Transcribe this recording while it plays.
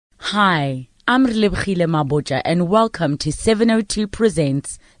Hi, I'm Relebogile Mabotja and welcome to 702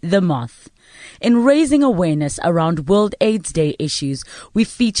 Presents The Moth. In raising awareness around World AIDS Day issues, we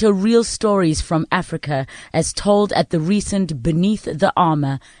feature real stories from Africa as told at the recent Beneath the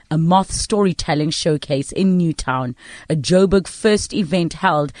Armor, a moth storytelling showcase in Newtown, a Joburg first event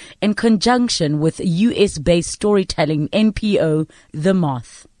held in conjunction with US-based storytelling NPO The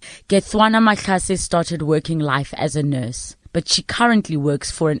Moth. Gethwana Mahlase started working life as a nurse, but she currently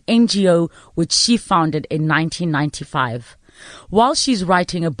works for an NGO which she founded in 1995. While she's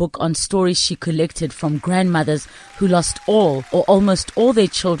writing a book on stories she collected from grandmothers who lost all or almost all their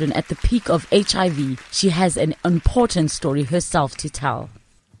children at the peak of HIV, she has an important story herself to tell.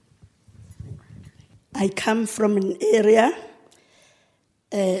 I come from an area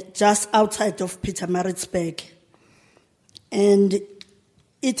just outside of Pietermaritzburg, and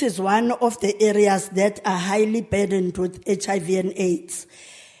it is one of the areas that are highly burdened with HIV and AIDS.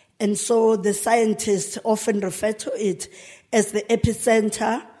 And so the scientists often refer to it as the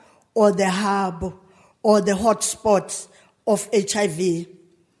epicenter or the hub or the hotspot of HIV.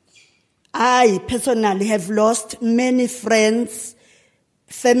 I personally have lost many friends,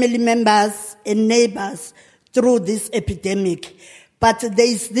 family members, and neighbors through this epidemic. But there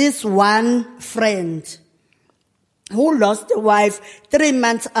is this one friend who lost a wife 3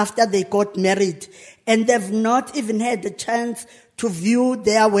 months after they got married, and they've not even had the chance to view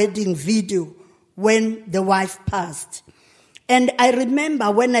their wedding video when the wife passed. And I remember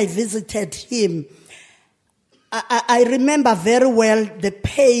when I visited him, I remember very well the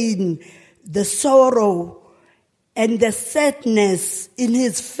pain, the sorrow, and the sadness in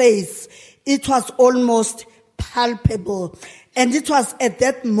his face. It was almost palpable. And it was at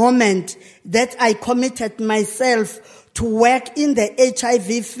that moment that I committed myself to work in the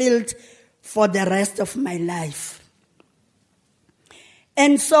HIV field for the rest of my life.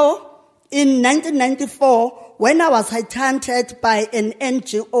 And so, in 1994, when I was headhunted by an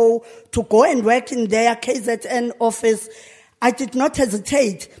NGO to go and work in their KZN office, I did not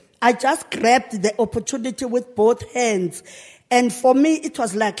hesitate. I just grabbed the opportunity with both hands. And for me, it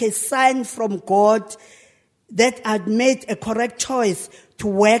was like a sign from God that I'd made a correct choice to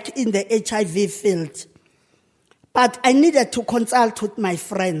work in the HIV field. But I needed to consult with my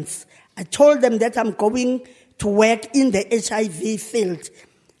friends. I told them that I'm going to work in the HIV field,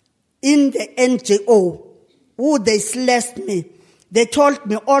 in the NGO. They slashed me. They told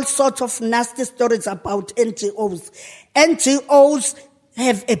me all sorts of nasty stories about NGOs. NGOs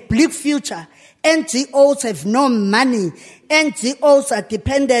have a bleak future. NGOs have no money. NGOs are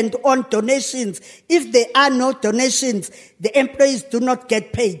dependent on donations. If there are no donations, the employees do not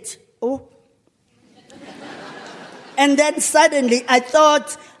get paid. Oh. And then suddenly I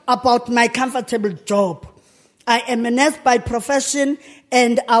thought about my comfortable job. I am a nurse by profession,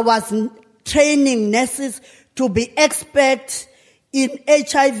 and I was training nurses to be experts in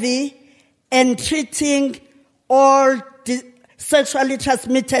HIV and treating all sexually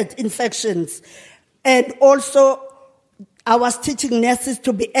transmitted infections. And also, I was teaching nurses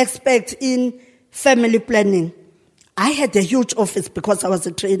to be experts in family planning. I had a huge office because I was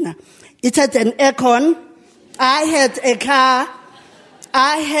a trainer. It had an aircon. I had a car.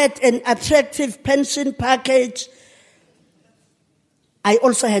 I had an attractive pension package. I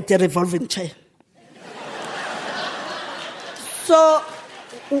also had a revolving chair. So,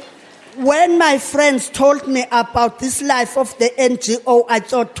 when my friends told me about this life of the NGO, I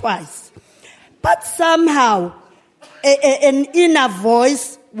thought twice. But somehow, an inner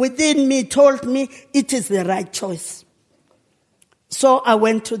voice within me told me it is the right choice. So I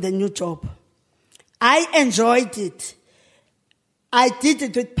went to the new job. I enjoyed it. I did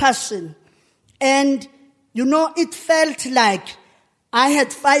it with passion. And, it felt like I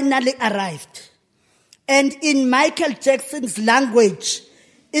had finally arrived. And in Michael Jackson's language,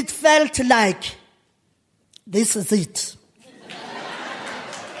 it felt like, this is it.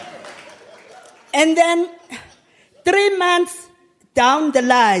 And then, 3 months down the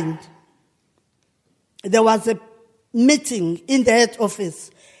line, there was a meeting in the head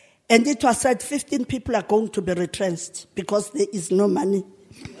office, and it was said 15 people are going to be retrenched because there is no money.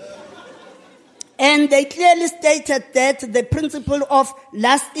 And they clearly stated that the principle of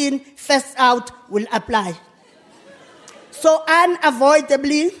last in, first out will apply. So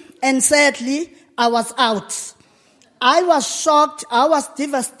unavoidably and sadly, I was out. I was shocked, I was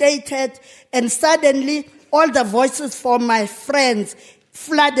devastated, and suddenly all the voices from my friends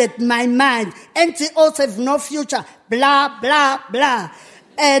flooded my mind. NGOs have no future, blah, blah, blah.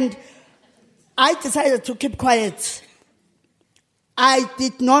 And I decided to keep quiet. I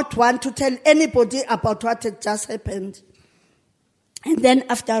did not want to tell anybody about what had just happened. And then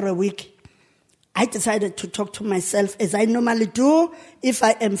after a week, I decided to talk to myself as I normally do if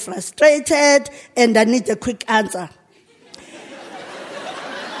I am frustrated and I need a quick answer.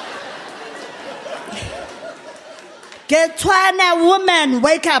 Getwana woman,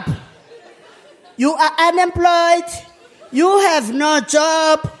 wake up. You are unemployed. You have no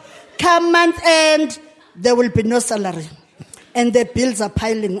job. Come month end, there will be no salary. And the bills are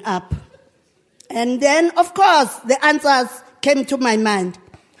piling up. And then, of course, the answers came to my mind.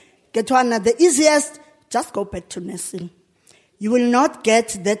 Getwana, the easiest, just go back to nursing. You will not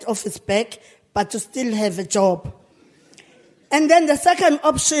get that office back, but you still have a job. And then the second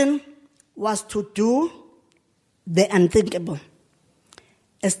option was to do the unthinkable.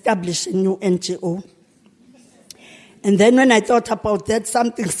 Establish a new NGO. And then when I thought about that,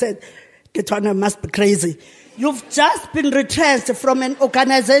 something said, Getwana must be crazy. You've just been retrenched from an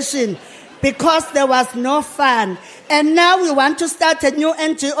organization because there was no fund. And now we want to start a new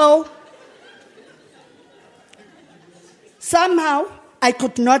NGO. Somehow, I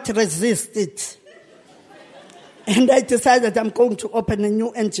could not resist it. And I decided I'm going to open a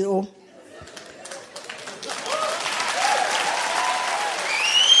new NGO.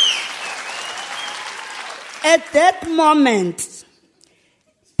 At that moment,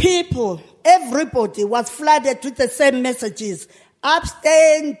 people, everybody was flooded with the same messages.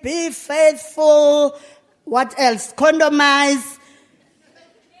 Abstain, be faithful, what else? Condomize.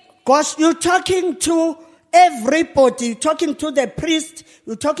 Gosh, you're talking to everybody. You're talking to the priest.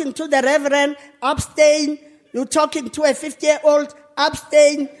 You're talking to the reverend. Abstain. You're talking to a 50-year-old.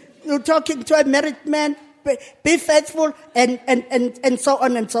 Abstain. You're talking to a married man. Be faithful, and so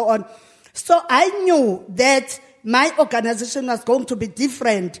on and so on. So I knew that my organization was going to be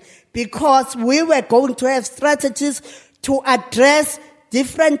different because we were going to have strategies to address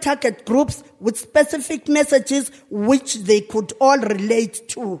different target groups with specific messages which they could all relate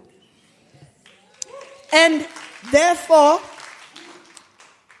to. And therefore,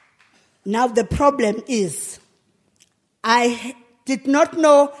 now the problem is, I did not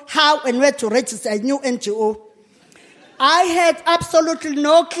know how and where to register a new NGO. I had absolutely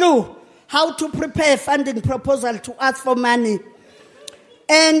no clue how to prepare a funding proposal to ask for money.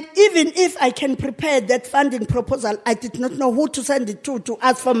 And even if I can prepare that funding proposal, I did not know who to send it to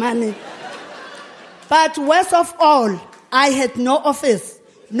ask for money. But worst of all, I had no office,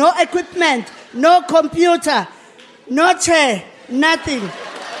 no equipment, no computer, no chair, nothing.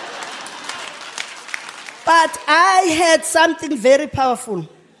 But I had something very powerful.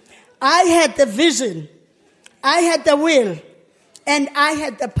 I had the vision, I had the will, and I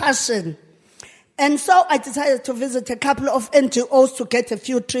had the passion. And so I decided to visit a couple of NGOs to get a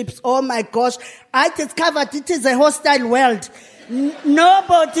few trips. Oh my gosh, I discovered it is a hostile world.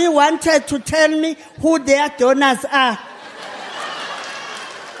 Nobody wanted to tell me who their donors are.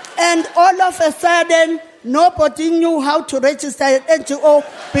 And all of a sudden, nobody knew how to register an NGO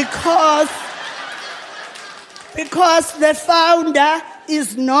because the founder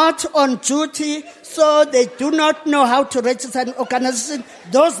is not on duty, so they do not know how to register an organization,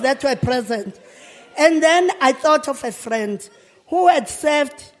 those that were present. And then I thought of a friend who had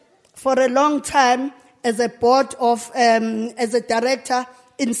served for a long time as a board of, as a director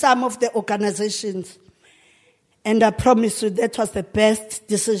in some of the organizations. And I promise you that was the best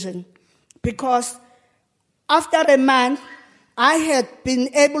decision. Because after a month, I had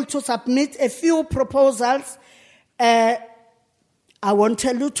been able to submit a few proposals. I won't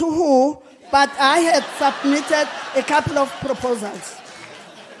tell you to who, but I had submitted a couple of proposals.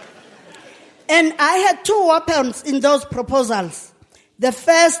 And I had two weapons in those proposals. The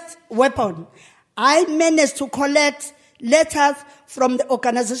first weapon, I managed to collect letters from the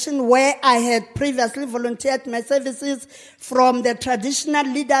organization where I had previously volunteered my services, from the traditional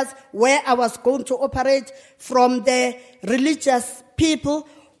leaders where I was going to operate, from the religious people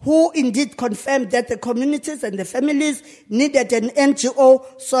who indeed confirmed that the communities and the families needed an NGO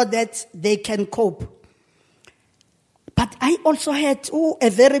so that they can cope. But I also had a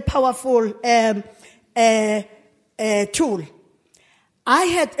very powerful tool. I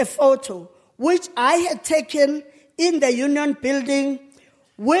had a photo which I had taken in the Union Building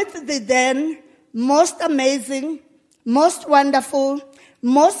with the then most amazing, most wonderful,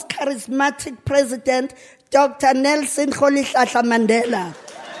 most charismatic president, Dr. Nelson Rolihlahla Mandela.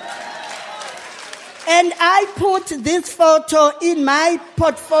 And I put this photo in my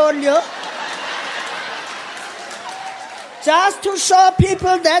portfolio just to show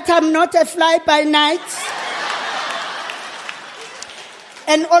people that I'm not a fly-by-night.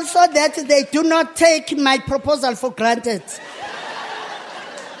 And also that they do not take my proposal for granted.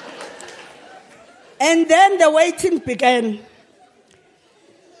 And then the waiting began.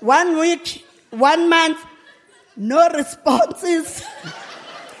 1 week, 1 month, no responses,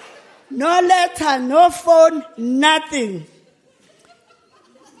 no letter, no phone, nothing.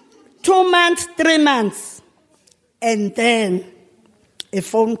 2 months, 3 months, and then a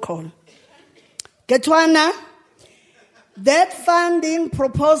phone call. Ketwana, that funding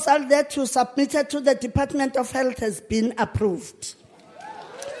proposal that you submitted to the Department of Health has been approved.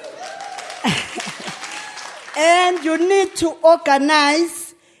 And you need to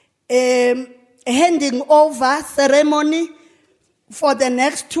organize a handing over ceremony for the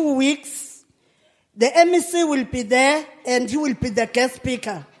next 2 weeks. The MEC will be there and he will be the guest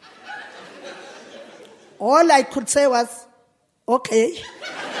speaker. All I could say was, okay.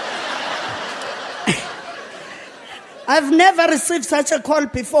 I've never received such a call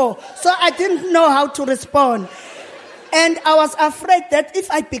before, so I didn't know how to respond. And I was afraid that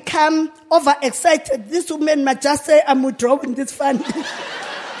if I become overexcited, this woman might just say, I'm withdrawing this fund.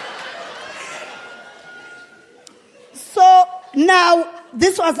 So now,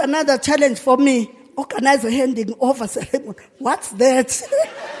 this was another challenge for me. Organize a handing over ceremony. What's that?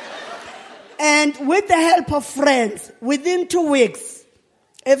 And with the help of friends, within 2 weeks,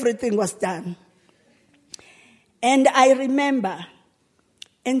 everything was done. And I remember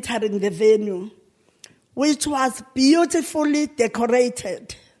entering the venue, which was beautifully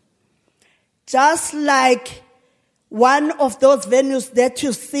decorated, just like one of those venues that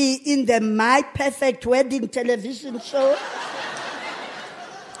you see in the My Perfect Wedding television show.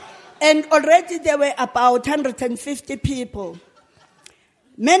 And already there were about 150 people.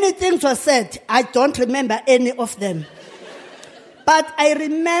 Many things were said. I don't remember any of them. But I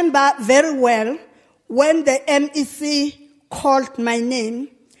remember very well when the MEC called my name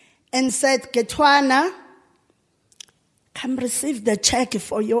and said, Ketwana, come receive the check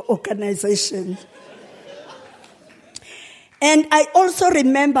for your organization. And I also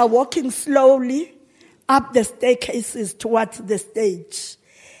remember walking slowly up the staircases towards the stage.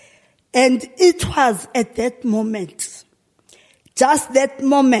 And it was at that moment, just that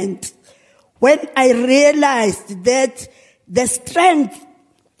moment, when I realized that the strength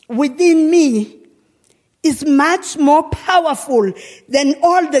within me is much more powerful than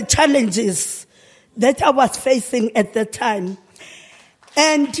all the challenges that I was facing at the time.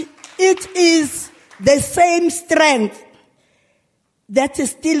 And it is the same strength that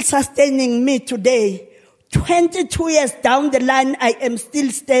is still sustaining me today. 22 years down the line, I am still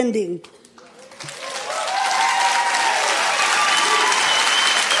standing.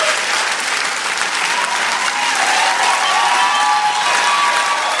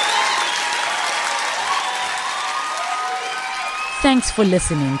 Thanks for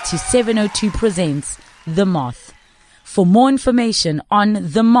listening to 702 Presents The Moth. For more information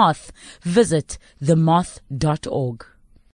on The Moth, visit themoth.org.